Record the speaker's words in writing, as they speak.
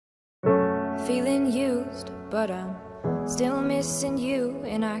feeling used, but I'm still missing you,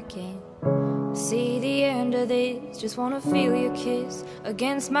 and I can't see the end of this. Just wanna feel your kiss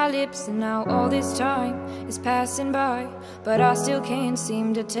against my lips, and now all this time is passing by, but I still can't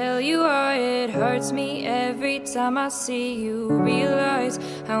seem to tell you why. It hurts me every time I see you, realize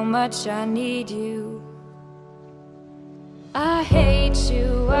how much I need you. I hate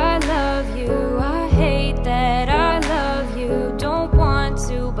you, I love you, I hate that I love you. Don't want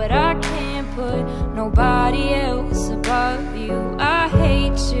to, but I can't put nobody else above you. I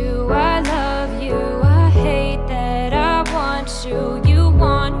hate you, I love you, I hate that I want you. You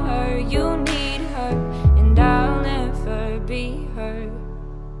want her, you need her, and I'll never be her.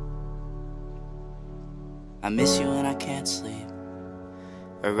 I miss you when I can't sleep,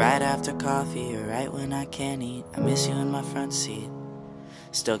 or right after coffee, or right when I can't eat. I miss you in my front seat.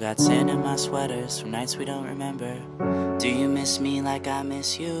 Still got sand in my sweaters from nights we don't remember. Do you miss me like I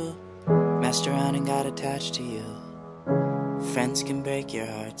miss you? Messed around and got attached to you. Friends can break your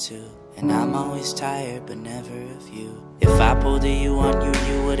heart too, and I'm always tired but never of you. If I pulled a you on you,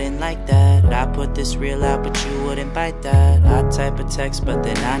 you wouldn't like that. I put this real out but you wouldn't bite that. I type a text but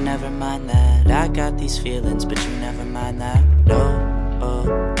then I never mind that. I got these feelings but you never mind that. No, oh,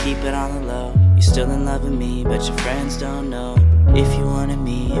 keep it on the low. You're still in love with me but your friends don't know. If you wanted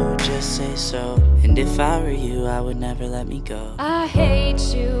me, you would just say so, and if I were you, I would never let me go. I hate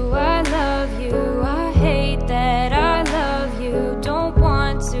you, I love you, I hate that I love you. Don't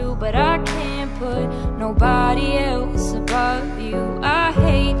want to, but I can't put nobody else above you. I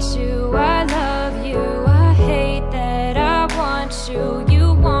hate you,